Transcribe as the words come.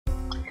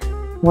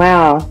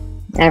Well,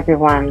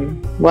 everyone,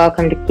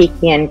 welcome to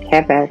Kiki and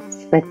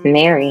Kibitz with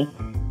Mary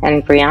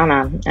and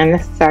Brianna. And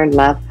this is our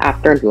Love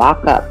After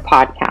Lockup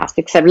podcast,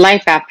 except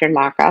Life After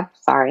Lockup.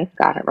 Sorry,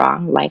 got it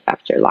wrong. Life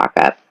After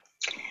Lockup.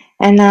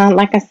 And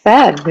like I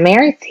said,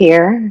 Mary's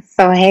here.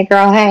 So, hey,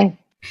 girl, hey.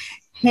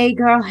 Hey,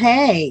 girl,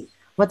 hey.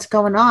 What's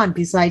going on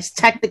besides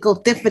technical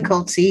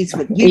difficulties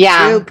with YouTube?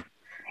 Yeah,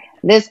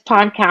 this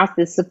podcast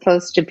is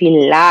supposed to be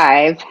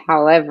live.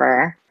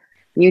 However,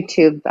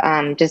 YouTube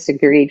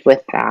disagreed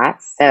with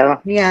that. So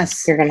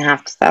Yes. you're going to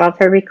have to settle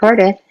for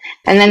recorded.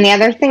 And then the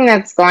other thing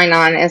that's going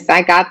on is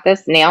I got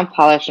this nail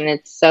polish and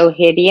it's so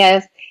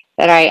hideous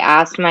that I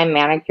asked my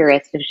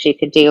manicurist if she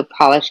could do a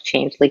polish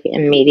change like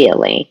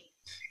immediately.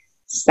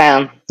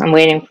 So I'm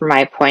waiting for my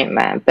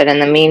appointment. But in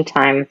the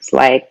meantime, it's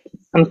like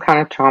I'm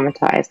kind of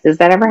traumatized. Does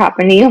that ever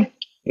happen to you?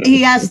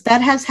 Yes,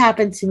 that has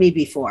happened to me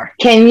before.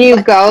 Can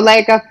you go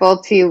like a full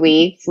 2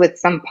 weeks with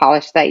some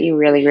polish that you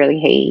really, really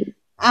hate?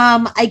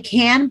 I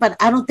can, but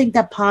I don't think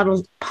that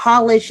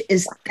polish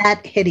is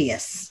that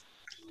hideous,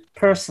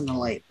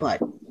 personally.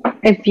 But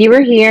If you were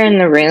here in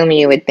the room,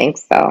 you would think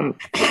so.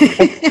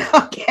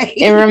 okay.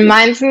 It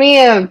reminds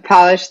me of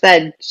polish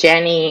that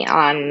Jenny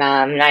on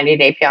 90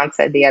 Day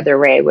Fiancé the other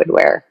way would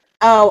wear.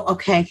 Oh,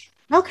 okay.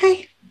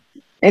 Okay.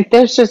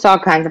 There's just all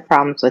kinds of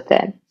problems with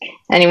it.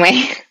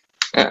 Anyway.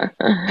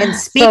 And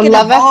speaking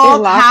of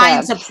all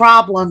kinds of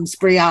problems,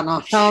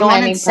 Brianna,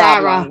 Shawn and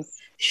Sara.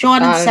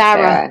 Shawn and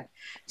Sara.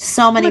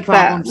 So many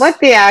problems. What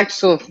the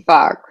actual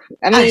fuck?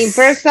 I mean,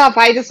 first off,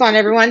 I just want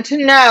everyone to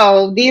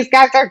know these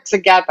guys are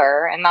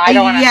together, and I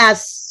don't want to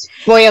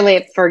spoil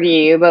it for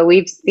you, but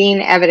we've seen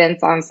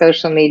evidence on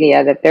social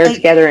media that they're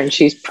together and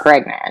she's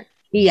pregnant.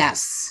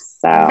 Yes.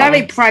 So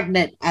very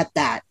pregnant at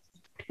that.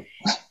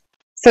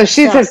 So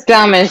she's as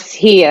dumb as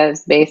he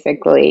is,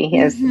 basically,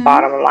 is the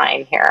bottom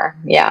line here.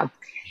 Yeah.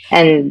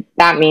 And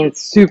that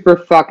means super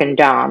fucking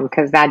dumb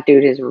because that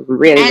dude is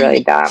really,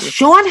 really dumb.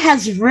 Shawn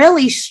has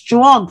really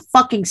strong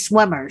fucking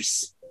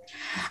swimmers.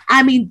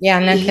 I mean, yeah,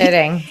 no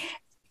kidding.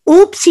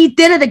 Oops, he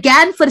did it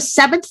again for the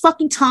 7th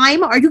fucking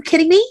time. Are you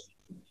kidding me?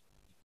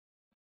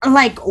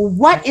 Like,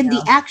 what in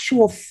the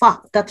actual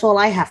fuck? That's all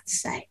I have to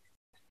say.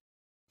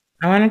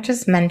 I want to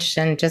just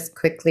mention just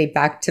quickly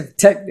back to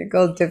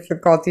technical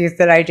difficulties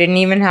that I didn't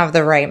even have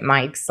the right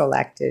mic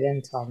selected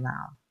until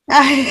now.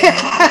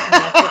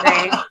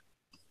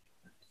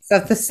 So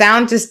if the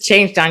sound just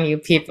changed on you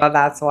people,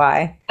 that's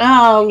why.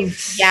 Oh.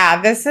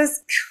 Yeah, this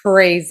is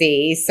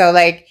crazy. So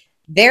like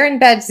they're in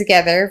bed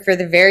together for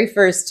the very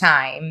first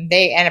time.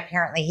 And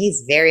apparently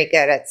he's very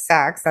good at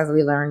sex, as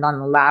we learned on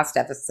the last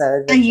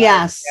episode.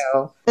 Yes.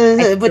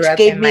 Which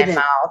gave me the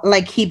mouth.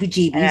 Like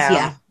heebie-jeebies,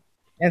 yeah.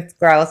 It's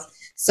gross.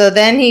 So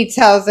then he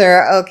tells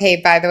her,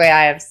 okay, by the way,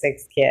 I have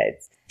 6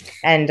 kids.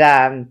 And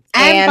by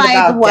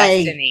the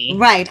way, destiny.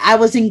 Right, I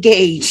was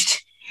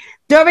engaged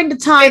during the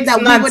time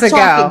that we were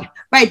talking.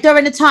 Right,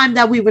 during the time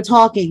that we were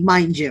talking,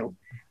 mind you.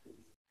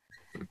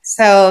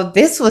 So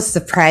this was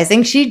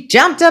surprising. She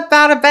jumped up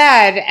out of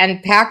bed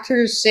and packed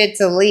her shit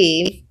to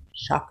leave.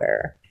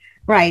 Shocker.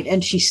 Right,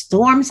 and she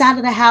storms out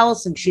of the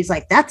house and she's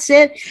like, that's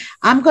it.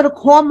 I'm going to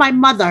call my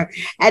mother.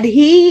 And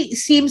he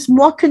seems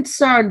more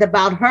concerned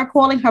about her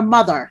calling her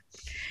mother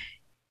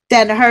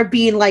than her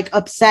being like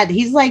upset.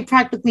 He's like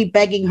practically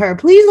begging her,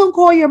 please don't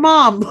call your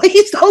mom.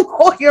 Please don't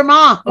call your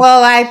mom.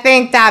 Well, I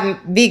think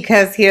that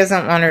because he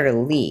doesn't want her to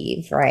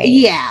leave, right?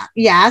 Yeah,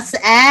 yes.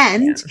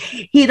 And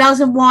he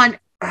doesn't want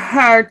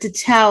her to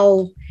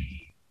tell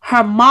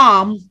her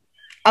mom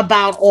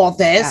about all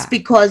this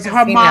because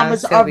her mom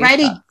was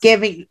already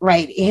giving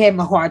him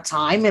a hard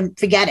time and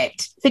forget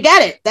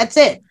it. That's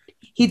it.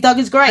 He dug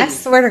his grave. I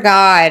swear to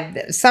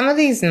God, some of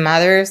these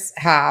mothers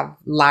have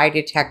lie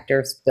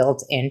detectors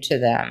built into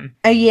them.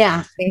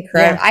 Yeah.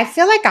 Incredible. Yeah. I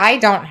feel like I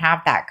don't have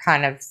that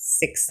kind of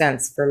sixth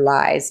sense for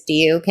lies. Do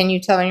you? Can you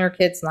tell when your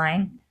kid's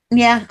lying?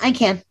 Yeah, I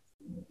can.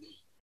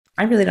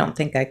 I really don't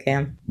think I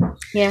can.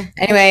 Yeah.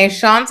 Anyway,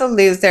 Shawn's a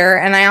loser,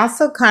 and I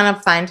also kind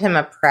of find him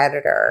a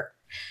predator.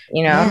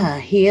 You know? Yeah,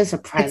 he is a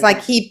predator. It's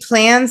like he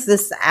plans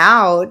this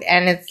out,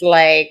 and it's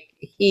like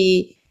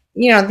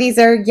these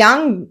are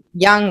young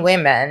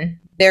women.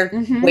 They're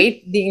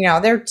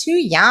they're too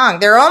young.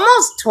 They're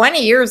almost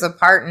 20 years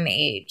apart in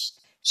age.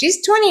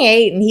 She's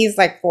 28 and he's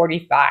like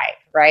 45,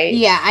 right?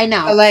 Yeah, I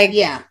know. So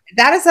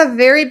that is a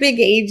very big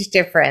age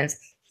difference.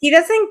 He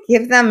doesn't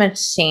give them a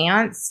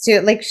chance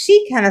to, like,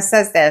 she kind of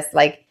says this,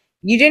 like,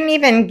 you didn't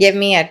even give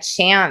me a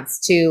chance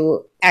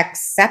to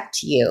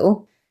accept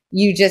you.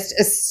 You just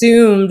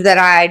assumed that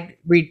I'd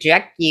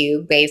reject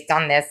you based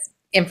on this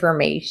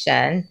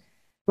information.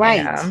 Right.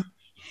 You know?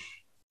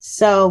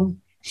 So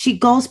she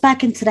goes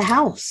back into the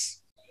house.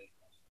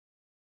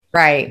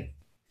 Right.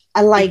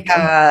 I like,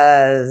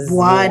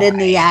 what in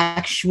the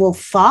actual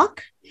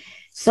fuck?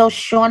 So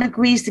Shawn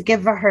agrees to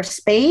give her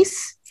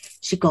space.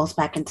 She goes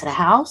back into the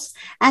house.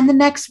 And the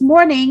next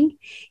morning,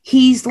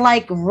 he's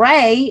like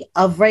Ray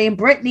of Ray and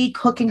Brittany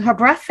cooking her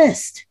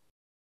breakfast.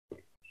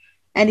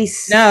 And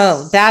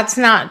no, that's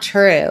not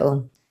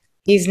true.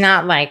 He's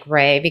not like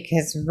Ray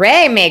because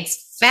Ray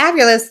makes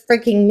fabulous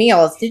freaking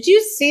meals. Did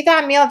you see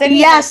that meal? Didn't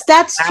yes,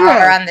 that's true.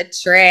 On the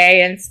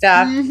tray and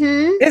stuff.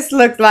 Mm-hmm. This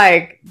looked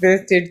like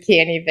this dude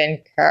can't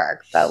even cook.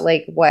 But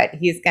like, what?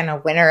 He's gonna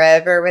win her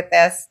over with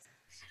this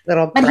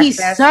little. But breakfast?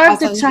 he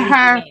served it to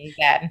her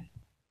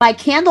by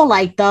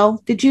candlelight, though.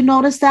 Did you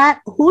notice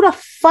that? Who the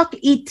fuck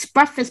eats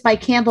breakfast by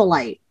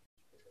candlelight?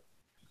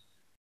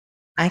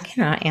 I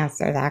cannot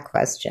answer that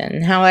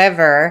question.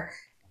 However,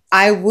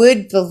 I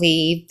would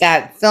believe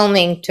that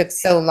filming took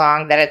so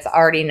long that it's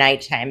already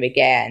nighttime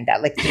again.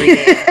 That like 3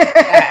 days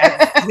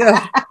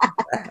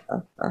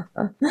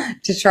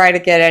to try to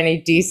get any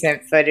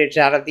decent footage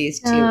out of these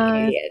two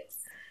idiots.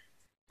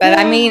 But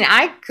I mean,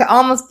 I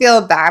almost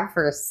feel bad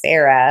for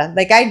Sara.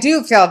 Like I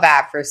do feel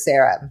bad for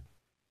Sara.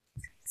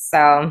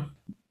 So,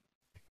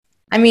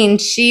 I mean,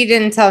 she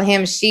didn't tell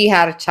him she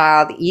had a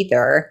child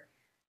either.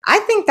 I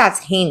think that's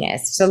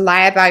heinous to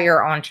lie about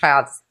your own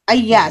child.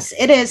 Yes,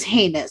 it is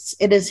heinous.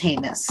 It is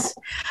heinous.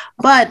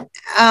 But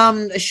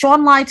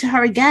Shawn lied to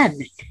her again.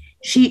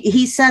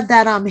 He said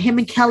that him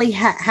and Kelly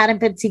hadn't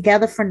been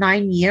together for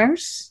 9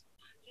 years.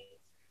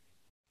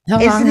 How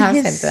long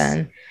has it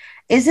been?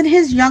 Isn't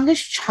his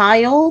youngest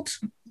child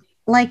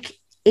like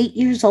 8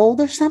 years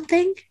old or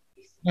something?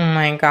 Oh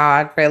my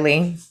God,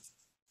 really?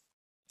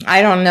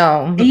 I don't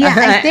know. Yeah,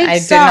 I think I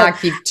so. did not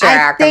keep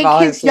track of all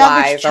his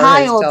lies.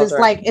 Child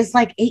is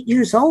like 8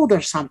 years old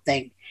or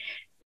something.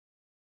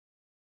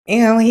 You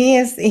know, he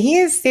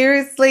is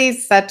seriously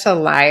such a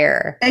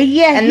liar.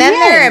 Yeah, and then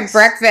they're at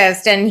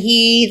breakfast, and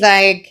he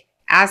like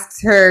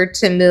asks her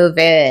to move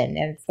in,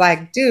 and it's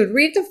like, dude,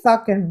 read the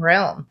fucking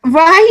room,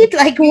 right?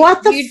 Like,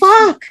 what the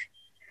fuck?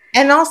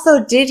 And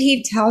also, did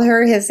he tell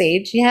her his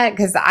age yet?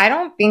 Because I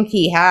don't think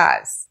he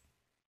has.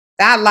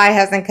 That lie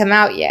hasn't come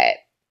out yet.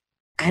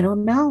 I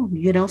don't know.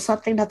 You know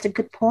something? That's a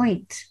good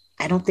point.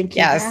 I don't think he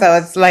has. So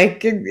it's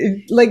like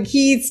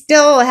he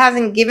still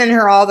hasn't given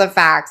her all the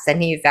facts,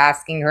 and he's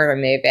asking her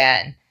to move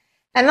in.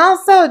 And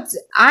also,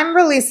 I'm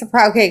really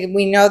surprised. Okay,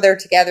 we know they're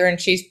together and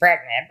she's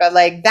pregnant, but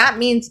like that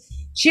means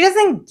she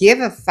doesn't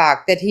give a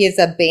fuck that he has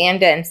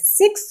abandoned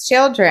 6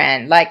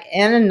 children, like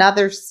in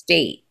another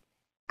state.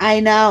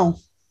 I know.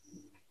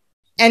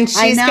 And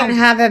she's going to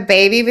have a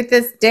baby with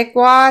this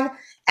dickwad.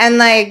 And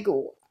like,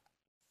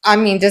 I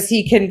mean, does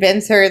he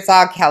convince her it's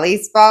all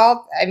Kelly's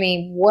fault? I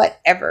mean,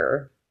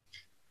 whatever.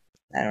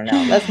 I don't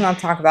know. Let's not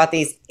talk about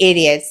these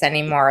idiots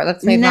anymore.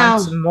 Let's move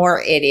on to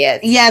more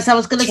idiots. Yes, I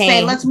was going to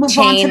say, let's move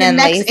on to the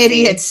next Lacey.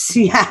 Idiots.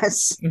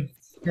 Yes.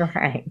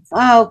 Right.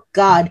 Oh,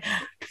 God.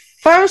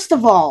 First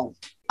of all,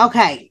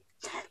 okay,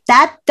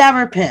 that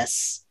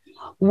therapist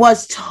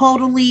was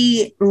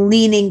totally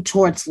leaning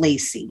towards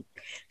Lacey.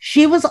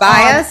 She was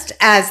biased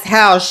as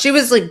hell. She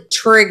was like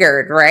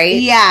triggered,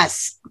 right?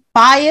 Yes.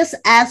 Biased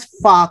as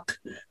fuck.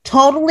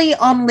 Totally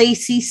on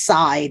Lacey's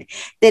side.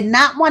 Did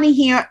not want to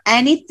hear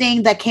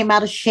anything that came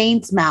out of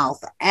Shane's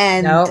mouth.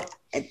 And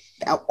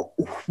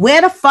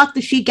where the fuck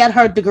did she get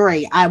her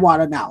degree? I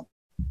want to know.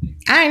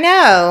 I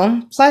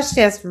know. Plus, she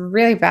has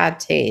really bad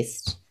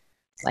taste.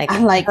 Like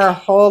her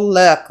whole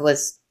look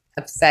was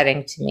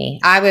upsetting to me.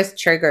 I was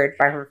triggered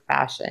by her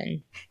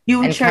fashion. You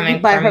were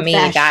triggered by her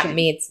fashion. That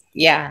means,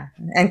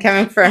 and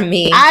coming from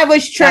me, I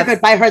was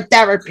triggered by her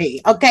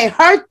therapy. Okay,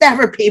 her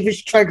therapy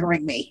was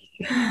triggering me.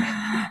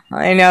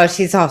 I know.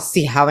 She's all,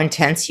 see how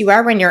intense you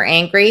are when you're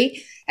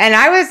angry. And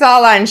I was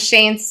all on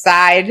Shane's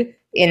side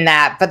in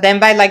that. But then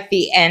by like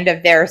the end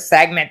of their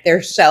segment,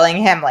 they're showing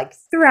him like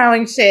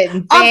throwing shit.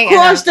 And of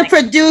course, the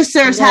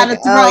producers had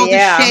to throw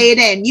the shade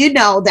in. You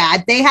know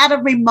that. They had to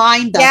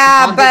remind us.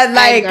 Yeah, but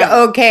like,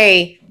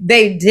 okay,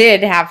 they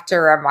did have to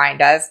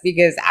remind us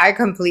because I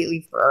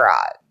completely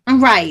forgot.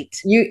 Right.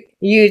 You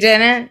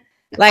didn't?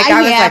 Like,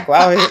 I was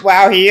like,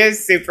 wow, he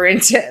is super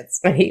intense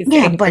when he's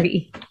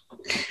angry.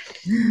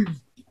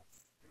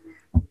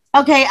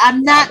 Okay,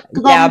 I'm not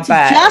going to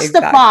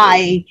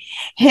justify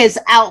his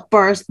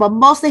outburst, but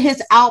most of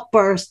his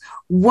outbursts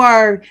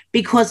were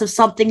because of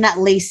something that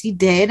Lacey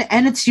did,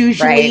 and it's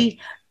usually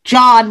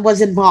John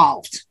was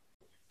involved.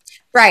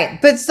 Right,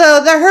 but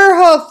so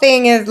her whole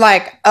thing is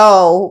like,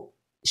 oh,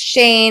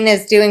 Shane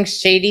is doing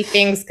shady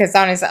things because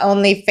on his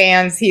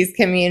OnlyFans he's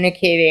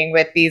communicating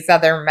with these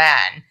other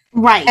men.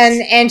 Right.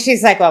 And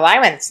she's like, well, I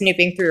went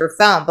snooping through her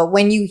phone, but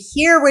when you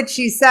hear what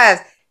she says,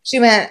 she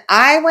went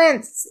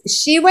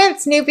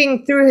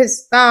snooping through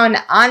his phone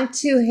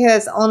onto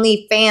his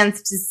OnlyFans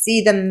to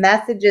see the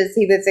messages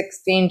he was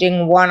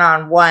exchanging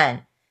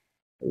one-on-one.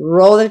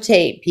 Roll the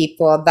tape,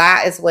 people.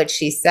 That is what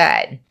she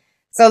said.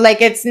 So, like,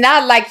 it's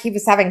not like he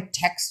was having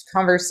text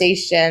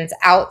conversations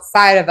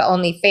outside of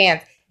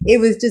OnlyFans.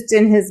 It was just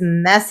in his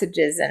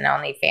messages in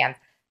OnlyFans.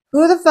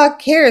 Who the fuck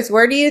cares?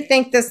 Where do you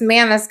think this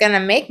man is going to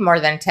make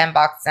more than $10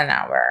 an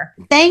hour?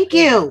 Thank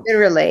you.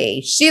 Literally.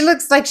 She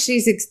looks like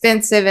she's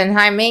expensive and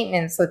high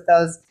maintenance with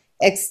those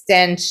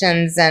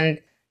extensions. And,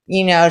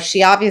 you know,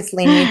 she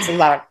obviously needs a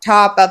lot of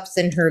top-ups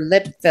in her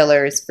lip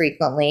fillers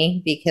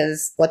frequently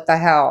because what the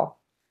hell?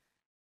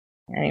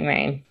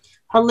 Anyway.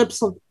 Her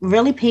lips look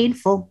really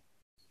painful.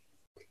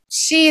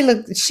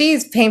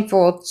 She's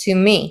painful to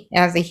me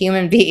as a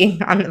human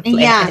being on the planet.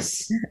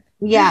 Yes.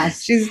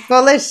 Yes. She's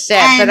full of shit,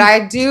 but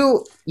I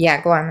do.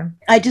 Yeah, go on.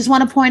 I just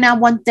want to point out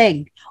one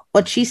thing.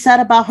 What she said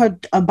about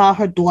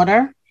her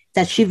daughter,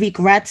 that she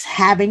regrets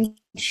having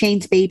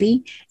Shane's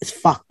baby, is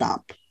fucked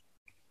up.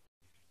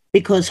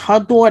 Because her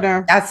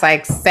daughter... That's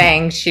like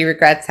saying she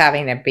regrets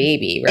having a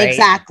baby, right?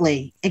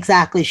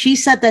 Exactly. She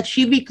said that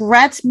she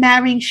regrets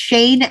marrying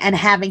Shane and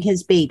having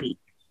his baby.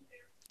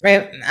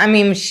 Right. I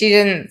mean, she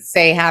didn't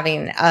say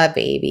having a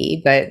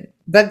baby,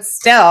 but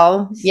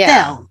still,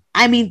 yeah. Still,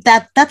 I mean,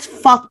 that's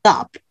fucked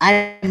up.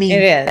 I mean,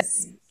 it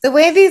is. The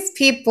way these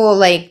people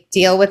like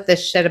deal with the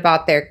shit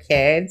about their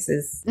kids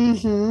is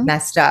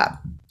messed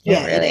up.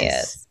 Yeah, it really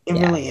is. It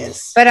really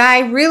is. But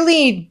I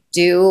really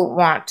do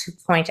want to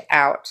point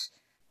out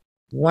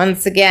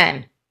once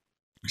again,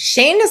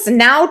 Shane is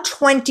now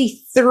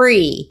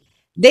 23.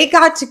 They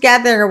got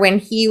together when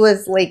he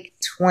was like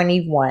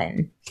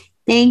 21.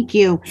 Thank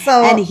you.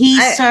 And he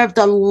served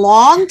a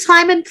long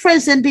time in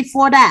prison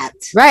before that.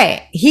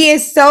 Right. He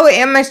is so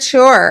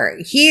immature.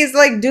 He's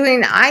like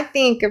doing, I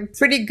think, a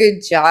pretty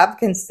good job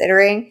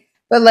considering.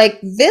 But like,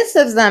 this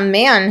is a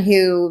man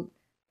who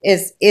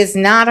is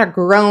not a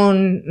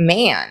grown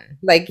man.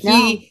 Like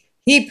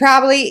he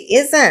probably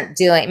isn't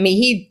doing. I mean,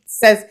 he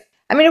says.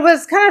 I mean, it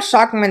was kind of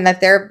shocking when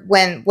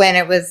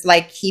it was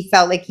like he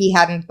felt like he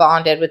hadn't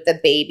bonded with the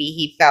baby.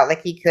 He felt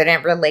like he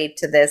couldn't relate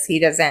to this. He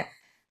doesn't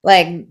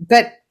like,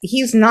 but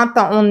he's not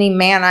the only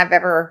man I've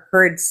ever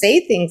heard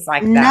say things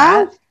like that.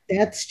 No,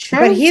 that's true.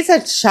 But he's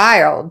a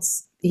child.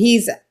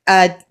 He's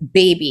a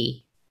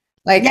baby.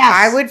 Like,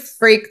 I would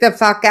freak the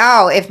fuck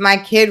out if my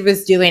kid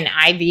was doing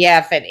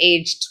IVF at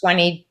age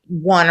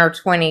 21 or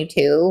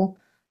 22.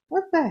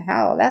 What the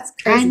hell? That's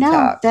crazy. I know.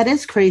 Talk. That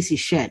is crazy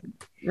shit.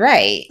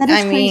 Right. That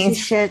is crazy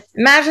shit.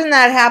 Imagine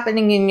that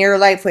happening in your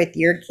life with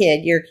your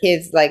kid. Your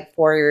kid's like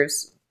 4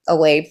 years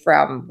away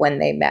from when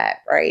they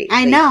met, right?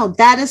 I know.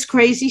 That is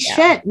crazy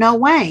shit. No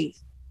way.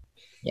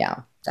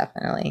 Yeah,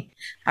 definitely.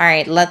 All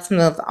right, let's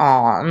move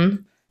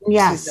on.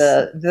 Yes.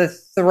 To the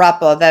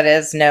throuple that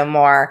is no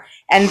more.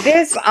 And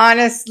this,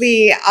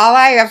 honestly, all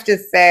I have to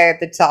say at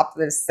the top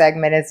of this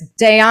segment is,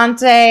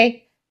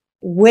 Deontay,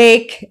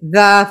 wake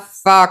the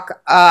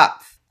fuck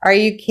up. Are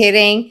you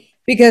kidding?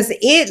 Because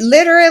it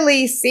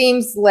literally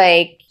seems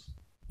like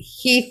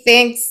he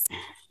thinks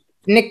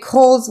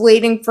Nicole's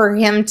waiting for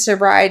him to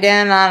ride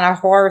in on a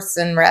horse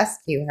and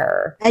rescue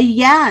her.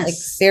 Yes. Like,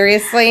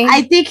 seriously?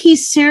 I think he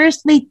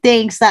seriously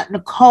thinks that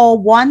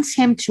Nicole wants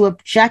him to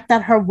object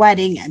at her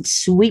wedding and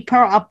sweep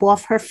her up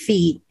off her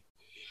feet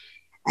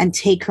and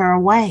take her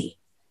away.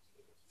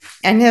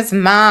 And his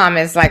mom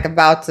is like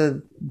about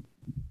to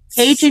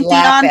Agent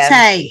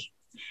Deontay. Him.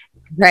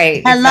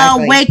 Right.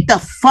 Hello, exactly. Wake the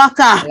fuck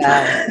up.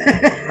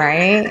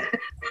 Right?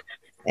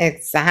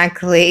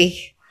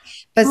 Exactly.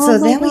 But so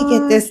then we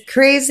get this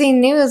crazy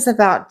news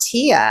about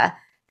Tia,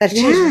 that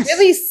she's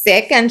really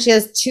sick and she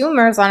has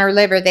tumors on her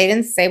liver. They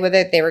didn't say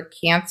whether they were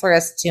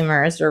cancerous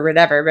tumors or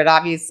whatever, but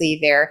obviously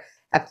they're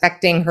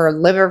affecting her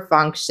liver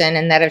function,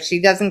 and that if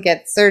she doesn't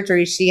get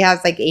surgery, she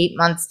has like 8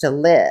 months to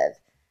live.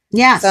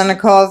 Yes. So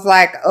Nicole's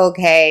like,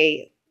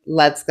 okay,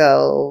 let's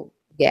go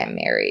get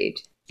married.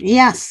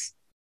 Yes.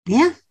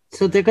 Yeah.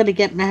 So they're going to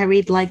get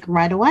married like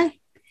right away.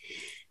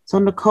 So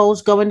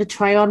Nicole's going to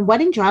try on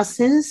wedding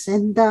dresses,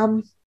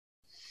 and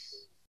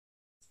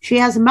she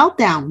has a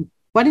meltdown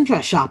wedding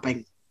dress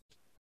shopping.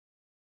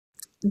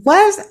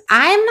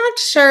 I'm not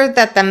sure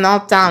that the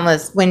meltdown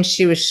was when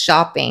she was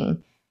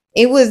shopping.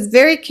 It was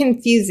very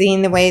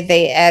confusing the way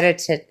they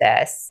edited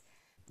this.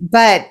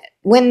 But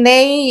when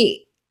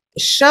they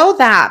show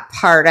that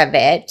part of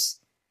it,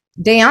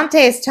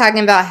 Deontay is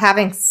talking about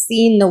having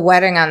seen the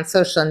wedding on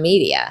social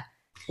media,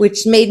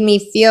 which made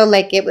me feel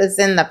like it was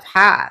in the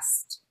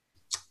past.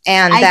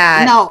 And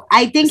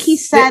I think he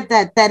said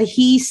that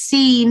he's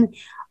seen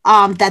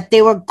that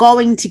they were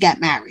going to get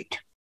married.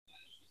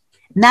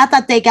 Not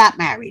that they got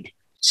married.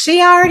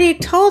 She already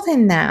told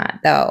him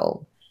that,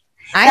 though.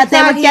 That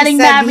they were getting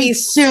married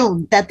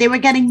soon. That they were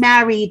getting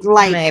married,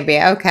 like,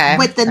 maybe, okay,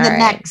 within the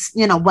next,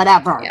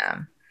 whatever. Yeah.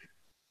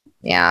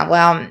 Yeah,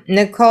 well,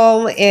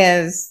 Nicole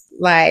is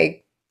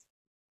like,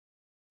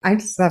 I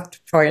just have to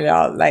point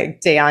out,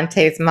 like,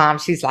 Deontay's mom,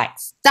 she's like,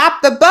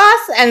 stop the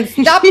bus and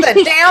stop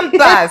the damn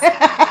bus.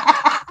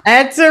 I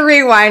had to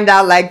rewind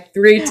out like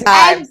 3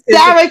 times. And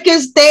Derek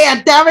is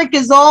there. Derek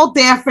is all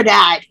there for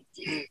that.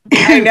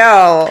 I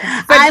know.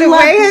 But the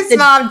way his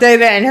mom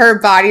did it in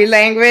her body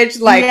language,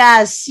 like,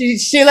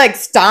 she like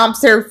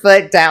stomps her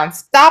foot down.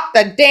 Stop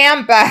the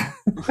damn bus.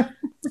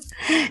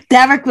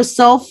 Derek was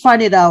so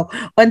funny, though,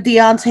 when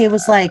Deontay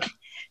was like,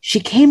 she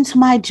came to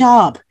my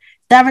job.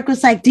 Derek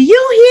was like, do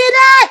you hear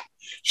that?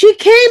 She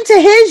came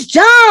to his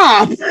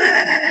job.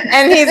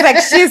 And he's like,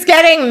 she's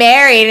getting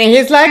married. And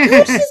he's like,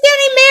 who's she's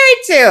getting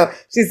married to?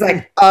 She's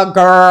like, a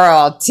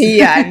girl,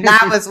 Tia. And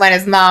that was when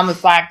his mom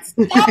was like,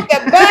 stop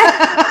the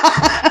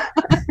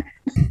bus.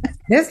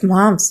 His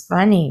mom's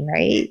funny,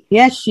 right?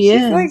 Yes,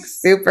 she's like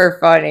super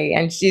funny.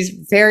 And she's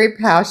very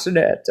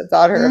passionate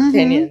about her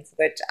opinions,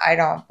 which I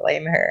don't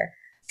blame her.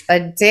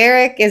 But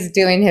Derek is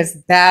doing his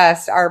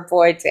best. Our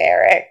boy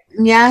Derek.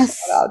 Yes.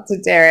 Shout out to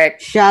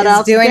Derek. Shout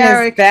out to doing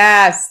Derek. his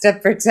best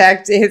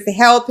to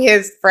help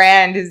his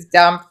friend, his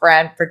dumb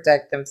friend,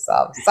 protect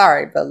himself.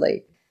 Sorry, but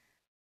like,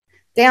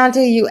 down to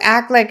you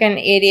act like an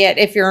idiot.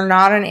 If you're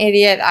not an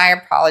idiot, I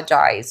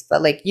apologize.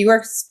 But like, you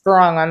are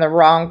sprung on the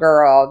wrong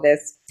girl.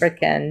 This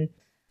freaking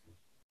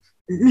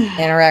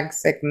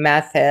anorexic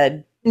meth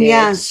head.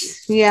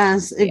 Bitch.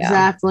 Yes,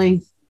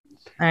 exactly.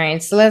 All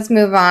right, so let's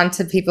move on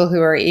to people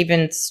who are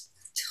even.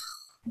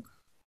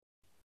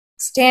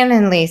 Stan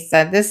and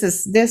Lisa,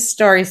 this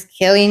story's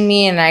killing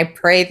me, and I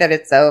pray that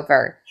it's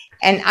over.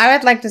 And I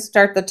would like to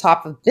start the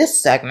top of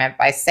this segment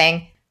by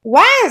saying,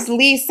 why is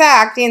Lisa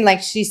acting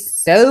like she's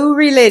so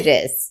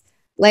religious?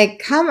 Like,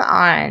 come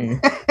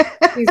on.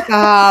 She's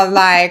all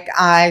like,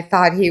 I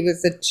thought he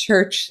was a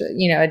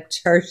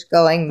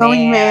church-going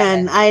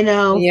man. I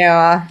know.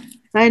 Yeah.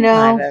 I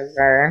know.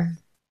 Whatever.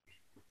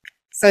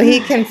 So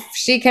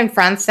she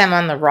confronts him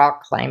on the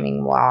rock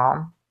climbing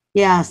wall.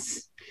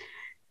 Yes.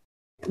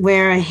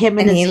 Where him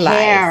and his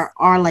hair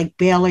are like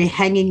barely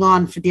hanging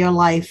on for dear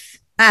life.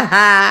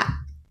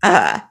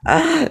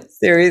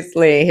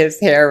 Seriously, his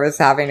hair was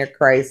having a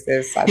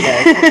crisis. I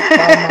bet.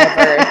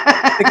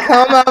 The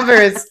comb over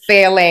is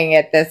failing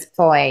at this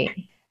point.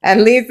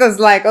 And Lisa's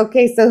like,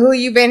 okay, so who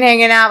you been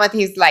hanging out with?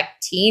 He's like,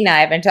 Tina.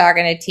 I've been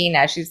talking to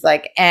Tina. She's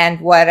like,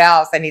 and what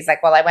else? And he's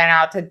like, well, I went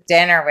out to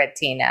dinner with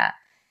Tina.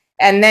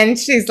 And then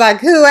she's like,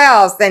 who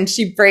else? Then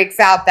she breaks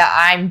out the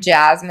I'm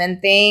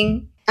Jasmine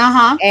thing.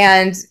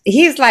 And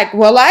he's like,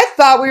 well, I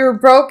thought we were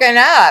broken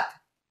up.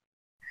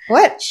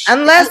 What?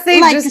 Unless they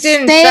like just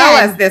didn't show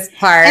us this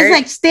part. It's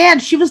like, Stan,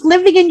 she was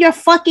living in your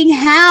fucking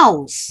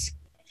house.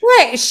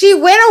 Right. She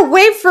went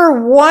away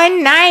for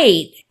one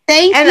night.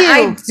 Thank you. And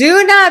I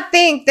do not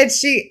think that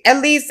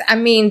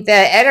the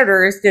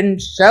editors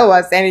didn't show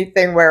us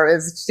anything where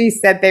she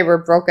said they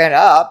were broken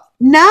up.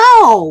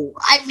 No.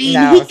 I mean,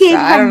 he gave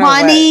her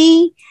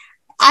money.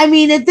 I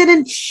mean, it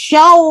didn't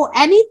show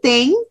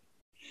anything.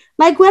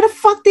 Like, where the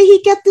fuck did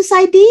he get this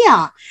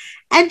idea?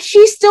 And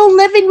she's still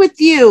living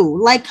with you.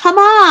 Like, come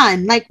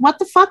on. Like, what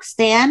the fuck,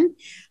 Stan?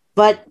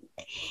 But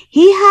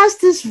he has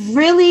this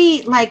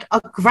really, like,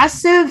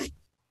 aggressive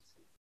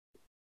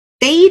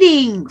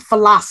dating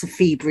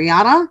philosophy,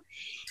 Brianna.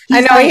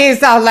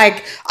 He's all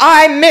like,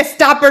 I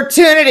missed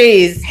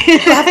opportunities. You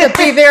have to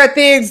be there at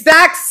the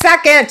exact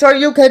second or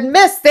you could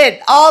miss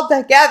it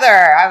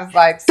altogether. I was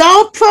like,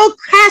 don't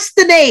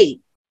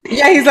procrastinate.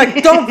 Yeah, he's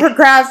like, don't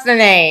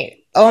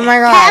procrastinate. Oh my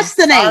God.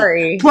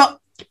 Sorry.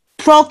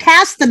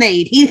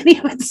 Procrastinate. He didn't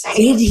even say.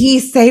 Did he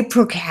say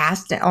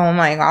procrastinate? Oh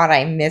my God,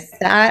 I missed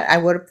that. I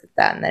would have put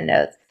that in the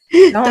notes.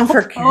 Don't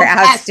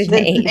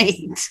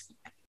procrastinate.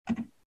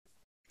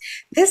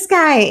 This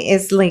guy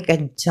is like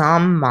a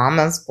dumb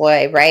mama's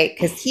boy, right?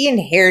 Because he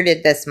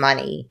inherited this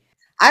money.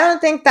 I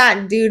don't think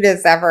that dude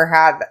has ever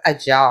had a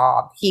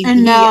job. He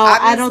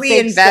obviously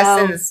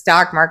invests in the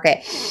stock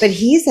market, but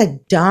he's a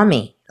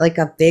dummy. Like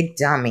a big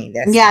dummy.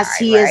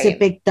 He is a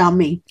big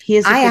dummy.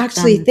 I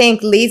actually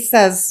think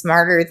Lisa's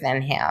smarter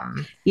than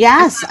him.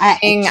 Yes.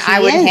 I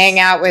would hang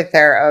out with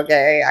her.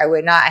 Okay. I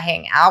would not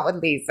hang out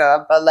with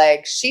Lisa, but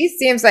like she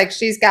seems like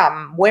she's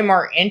got way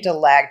more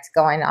intellect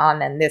going on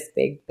than this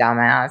big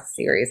dumbass.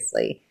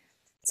 Seriously.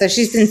 So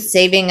she's been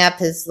saving up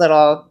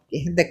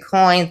the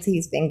coins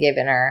he's been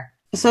giving her.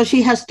 So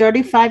she has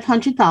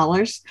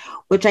 $3,500,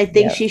 which I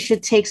think she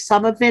should take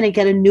some of it and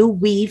get a new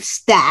weave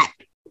stat.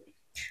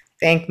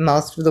 I think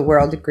most of the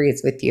world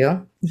agrees with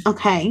you.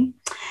 Okay.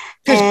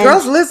 Because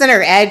girls losing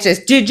her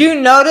edges. Did you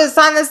notice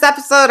on this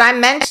episode? I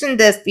mentioned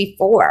this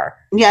before.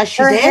 Yeah,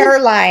 she did. Her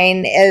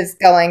hairline is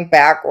going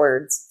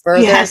backwards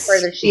further and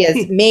further. She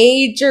has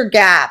major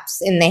gaps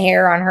in the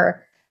hair on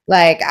her.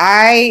 Like,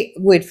 I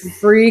would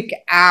freak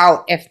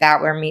out if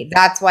that were me.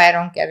 That's why I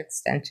don't get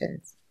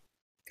extensions.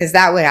 Because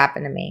that would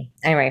happen to me.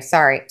 Anyway,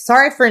 sorry.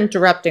 Sorry for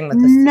interrupting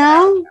with this.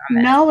 No,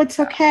 it's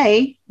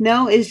okay.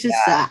 No, it's just,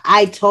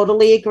 I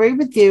totally agree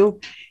with you.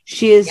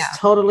 She is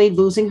totally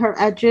losing her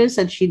edges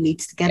and she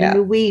needs to get a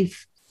new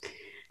weave.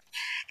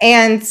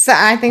 And so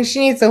I think she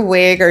needs a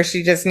wig or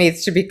she just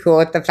needs to be cool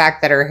with the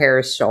fact that her hair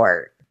is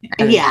short.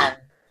 And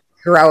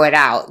grow it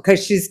out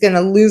because she's going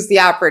to lose the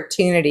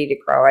opportunity to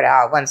grow it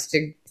out once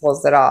she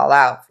pulls it all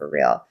out for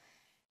real.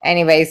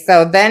 Anyway,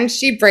 so then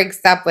she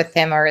breaks up with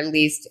him, or at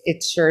least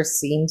it sure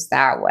seems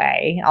that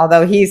way.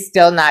 Although he's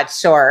still not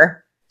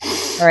sure,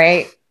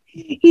 right?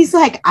 He's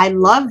like, I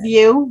love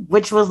you,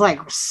 which was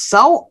like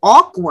so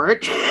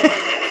awkward.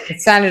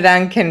 It sounded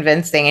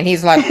unconvincing. And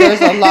he's like,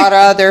 there's a lot of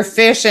other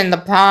fish in the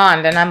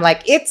pond. And I'm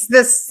like, it's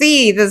the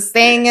sea. The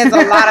saying is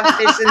a lot of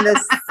fish in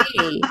the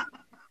sea.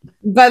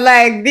 But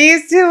like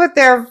these two with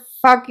their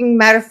fucking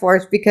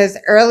metaphors, because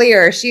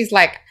earlier she's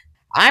like,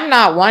 I'm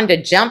not one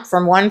to jump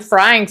from one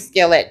frying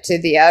skillet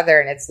to the other.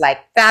 And it's like,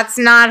 that's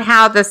not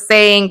how the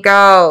saying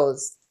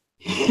goes.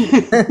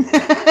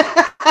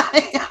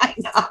 I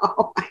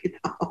know.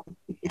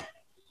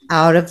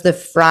 Out of the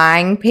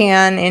frying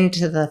pan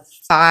into the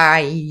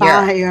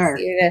fire.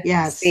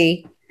 Yes.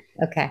 See?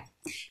 Okay.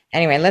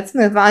 Anyway, let's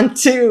move on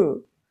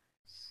to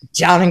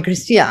John and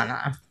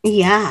Kristianna.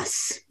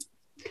 Yes.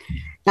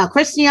 Now,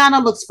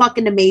 Kristianna looks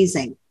fucking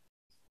amazing.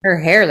 Her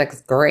hair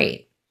looks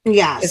great.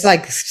 Yes. It's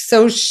like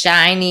so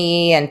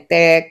shiny and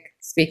thick,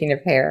 speaking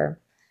of hair.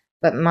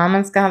 But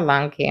Mama's got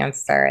lung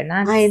cancer, and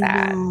that's sad.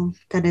 I know.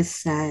 That is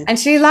sad. And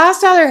she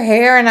lost all her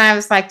hair, and I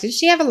was like, did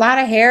she have a lot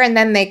of hair? And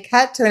then they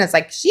cut to it, and it's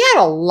like, she had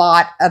a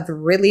lot of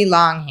really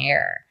long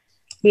hair.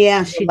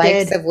 Yeah, she the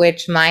likes did. of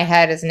which my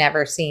head has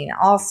never seen.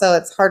 Also,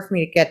 it's hard for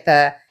me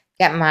to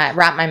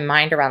wrap my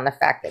mind around the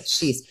fact that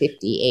she's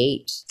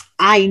 58.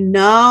 I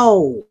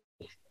know.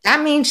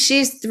 That means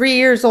she's 3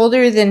 years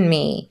older than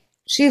me.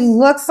 She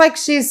looks like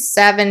she's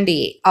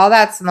 70. All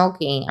that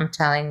smoking, I'm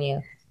telling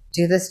you.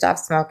 Do the stop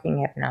smoking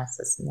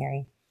hypnosis,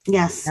 Mary.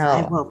 Yes, No.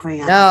 I will,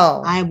 Brianna.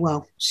 No. I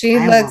will. She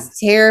looks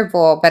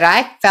terrible, but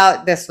I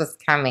felt this was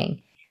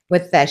coming.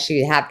 With that,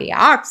 she had the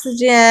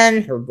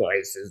oxygen. Her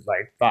voice is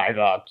like 5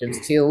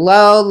 octaves too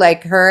low.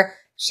 Like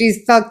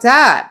she's fucked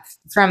up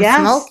from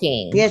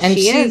smoking. Yes, and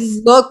she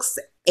is. Looks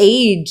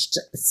aged,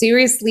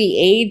 seriously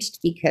aged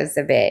because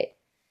of it.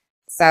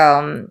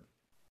 So,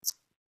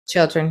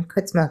 children,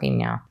 quit smoking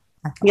now.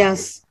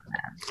 Yes.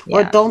 Yeah.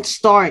 Or don't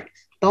start.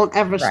 Don't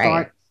ever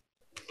start.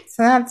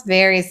 So that's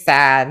very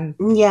sad.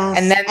 Yes.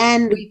 And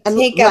then we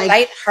take a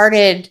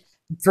lighthearted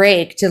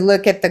break to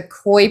look at the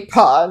koi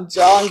pond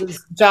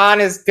John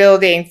is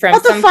building from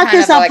what the some fuck kind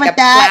is of up like with a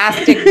that?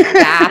 plastic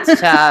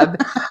bathtub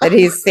that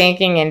he's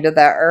sinking into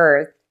the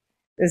earth.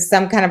 There's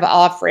some kind of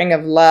offering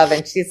of love,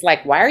 and she's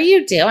like, "Why are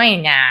you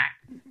doing that?"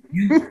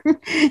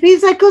 And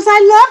he's like, "'Cause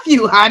I love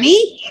you,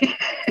 honey."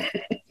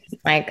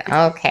 Like,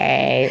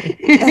 okay.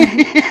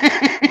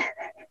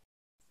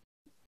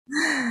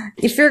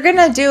 If you're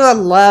gonna do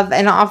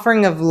an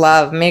offering of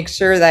love, make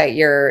sure that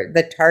you're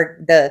the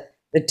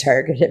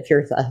target of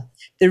your love,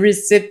 the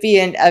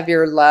recipient of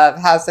your love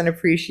has an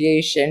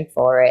appreciation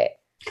for it.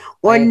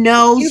 Or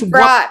knows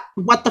what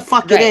the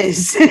fuck it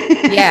is.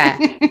 Yeah.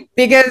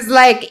 Because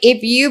like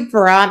if you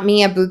brought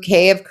me a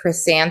bouquet of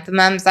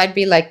chrysanthemums, I'd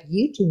be like,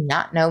 you do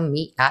not know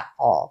me at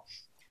all.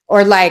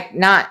 Or like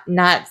not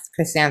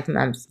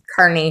chrysanthemums,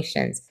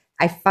 carnations.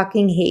 I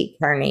fucking hate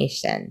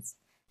carnations.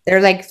 They're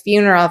like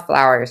funeral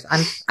flowers.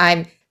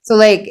 I'm so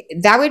like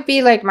that would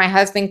be like my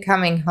husband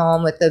coming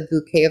home with a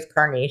bouquet of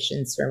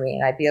carnations for me,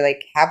 and I'd be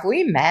like, "Have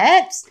we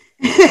met?"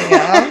 You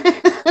know?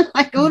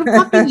 Like, who the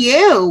fuck are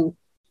you?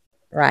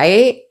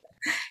 Right?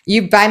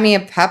 You buy me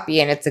a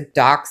puppy and it's a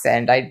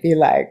dachshund. I'd be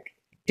like,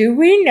 "Do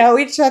we know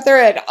each other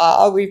at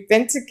all? We've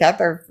been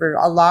together for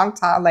a long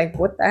time. Like,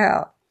 what the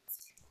hell?"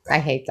 I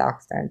hate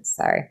dachshunds.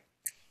 Sorry.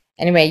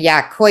 Anyway,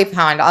 yeah, koi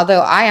pond.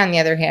 Although I, on the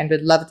other hand,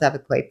 would love to have a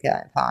koi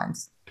pond.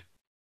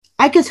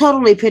 I could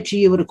totally picture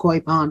you with a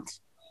koi pond.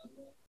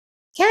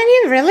 Can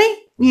you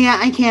really? Yeah,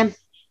 I can.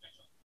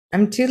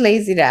 I'm too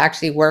lazy to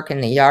actually work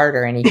in the yard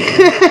or anything.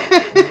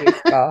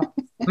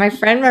 My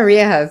friend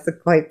Maria has the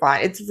koi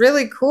pond. It's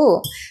really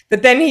cool.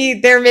 But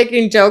then they're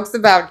making jokes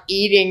about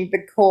eating the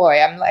koi.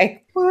 I'm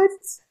like, what?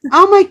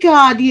 Oh my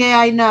God. Yeah,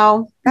 I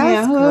know.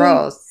 That's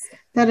gross.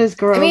 That is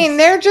gross. I mean,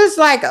 they're just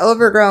like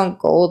overgrown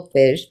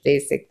goldfish,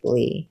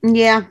 basically.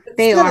 Yeah,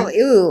 they are.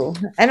 Ew.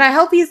 And I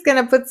hope he's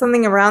going to put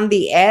something around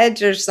the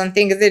edge or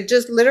something, because it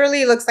just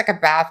literally looks like a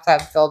bathtub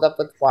filled up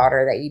with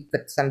water that you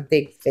put some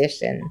big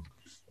fish in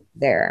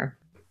there.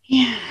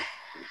 Yeah.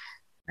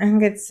 I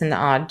think it's an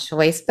odd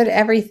choice, but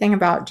everything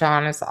about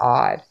John is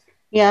odd.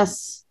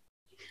 Yes.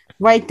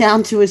 Right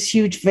down to his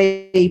huge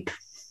vape.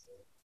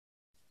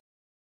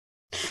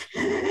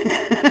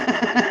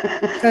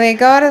 So they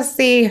go to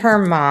see her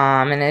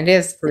mom, and it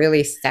is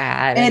really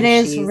sad. It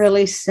is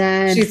really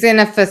sad. She's in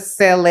a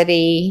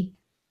facility.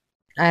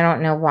 I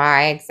don't know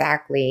why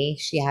exactly.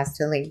 She has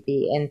to like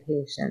be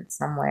inpatient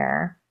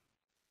somewhere.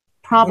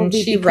 Probably and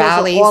she because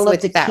raleigh of all with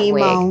of the that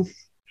chemo. wig.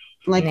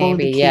 Like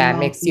maybe, yeah, it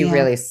makes you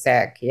really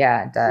sick.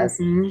 Yeah, it does.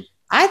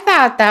 I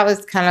thought that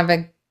was kind of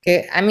a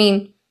good. I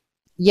mean,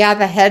 yeah,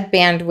 the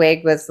headband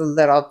wig was a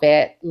little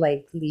bit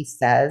like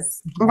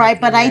Lisa's. Right,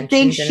 but I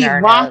think she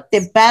rocked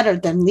it better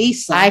than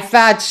Lisa. I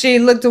thought she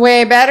looked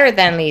way better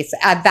than Lisa.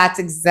 That's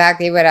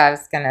exactly what I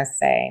was going to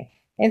say.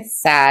 It's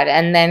sad.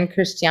 And then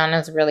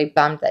Kristianna's really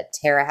bummed that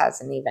Tara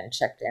hasn't even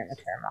checked in with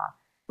her mom.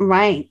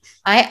 Right.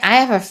 I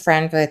have a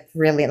friend with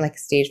really like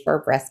stage 4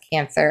 breast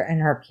cancer, and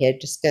her kid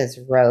just goes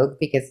rogue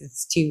because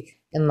it's too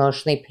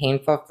emotionally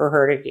painful for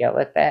her to deal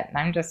with it. And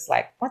I'm just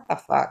like, what the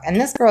fuck? And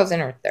this girl's in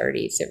her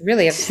 30s. It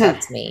really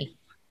upsets me.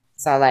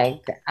 So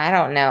like, I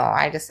don't know.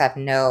 I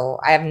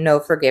have no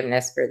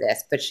forgiveness for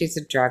this, but she's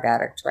a drug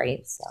addict,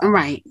 right? So.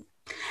 Right.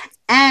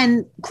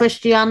 And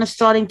Kristianna's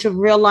starting to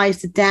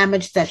realize the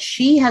damage that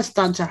she has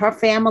done to her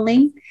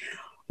family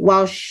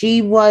while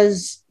she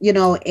was,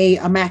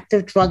 an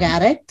active drug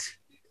addict,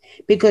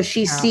 because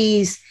she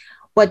sees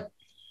what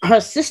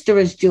her sister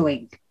is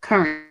doing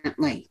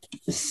currently.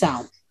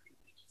 So.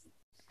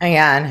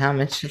 Yeah, and how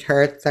much it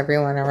hurts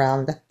everyone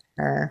around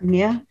her.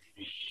 Yeah.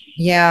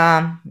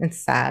 Yeah, it's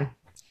sad.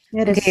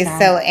 It is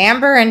sad. So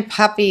Amber and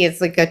Puppy is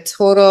like a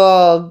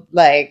total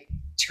like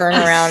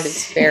turnaround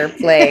is fair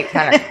play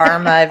kind of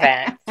karma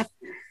event.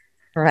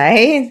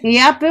 Right?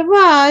 Yep, it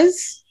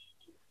was.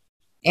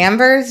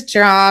 Amber's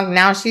drunk.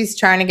 Now she's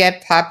trying to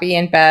get Puppy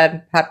in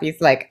bed. Puppy's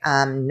like,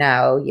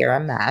 no, you're a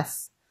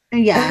mess.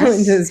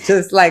 Yes. It's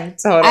just like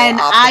total And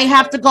opposite. I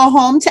have to go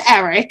home to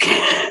Eric.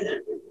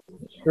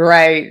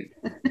 Right.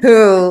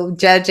 Who,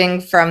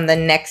 judging from the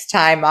next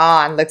time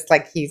on, looks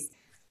like he's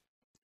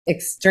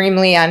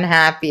extremely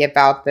unhappy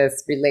about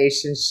this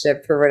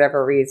relationship for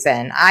whatever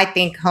reason. I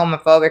think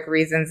homophobic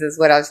reasons is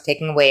what I was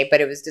taking away,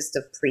 but it was just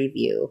a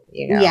preview,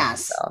 you know.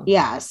 Yes. So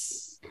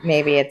Yes.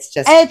 maybe it's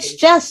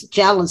just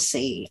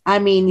jealousy. I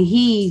mean,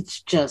 he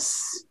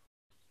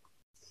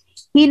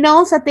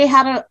knows that they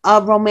had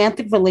a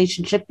romantic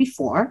relationship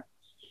before.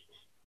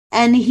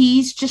 And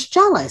he's just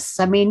jealous.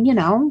 I mean, you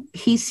know,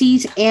 he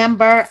sees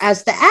Amber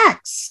as the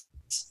ex.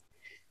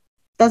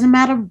 Doesn't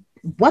matter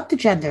what the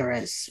gender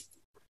is.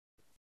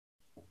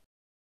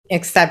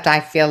 Except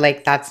I feel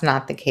like that's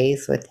not the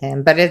case with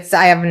him. But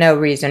I have no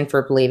reason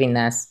for believing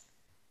this,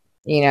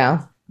 you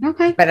know.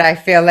 Okay. But I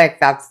feel like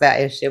that's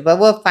the issue. But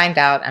we'll find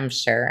out, I'm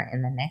sure,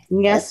 in the next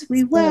Yes,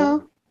 we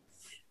will.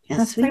 Yes,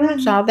 that's pretty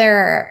much all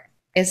there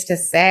is to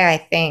say, I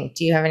think.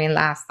 Do you have any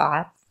last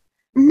thoughts?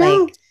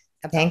 No. Like,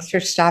 thanks for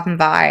stopping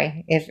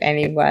by, if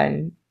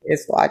anyone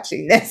is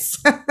watching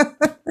this.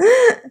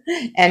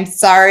 And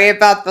sorry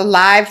about the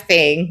live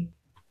thing.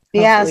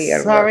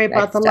 Yes, sorry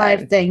about the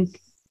live thing.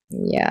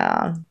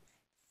 Yeah.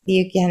 See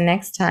you again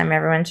next time,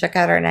 everyone. Check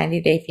out our 90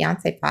 Day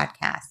Fiancé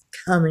podcast.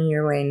 Coming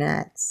your way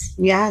next.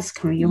 Yes,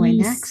 coming your way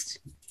next.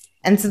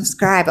 And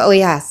subscribe. Oh,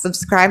 yeah.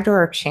 Subscribe to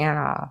our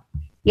channel.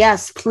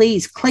 Yes,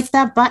 please. Click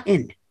that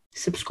button.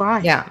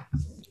 Subscribe. Yeah.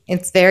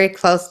 It's very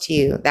close to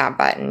you, that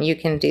button. You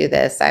can do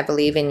this. I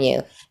believe in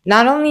you.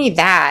 Not only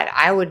that,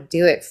 I would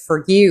do it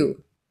for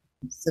you.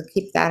 So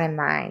keep that in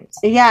mind.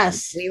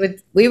 Yes.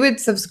 We would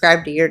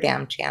subscribe to your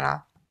damn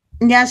channel.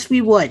 Yes,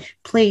 we would.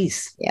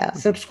 Please. Yeah.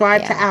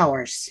 Subscribe to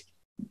ours.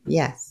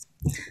 Yes.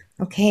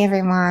 Okay,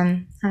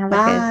 everyone. Have a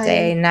good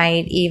day,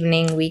 night,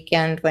 evening,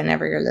 weekend,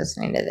 whenever you're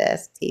listening to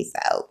this. Peace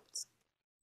out.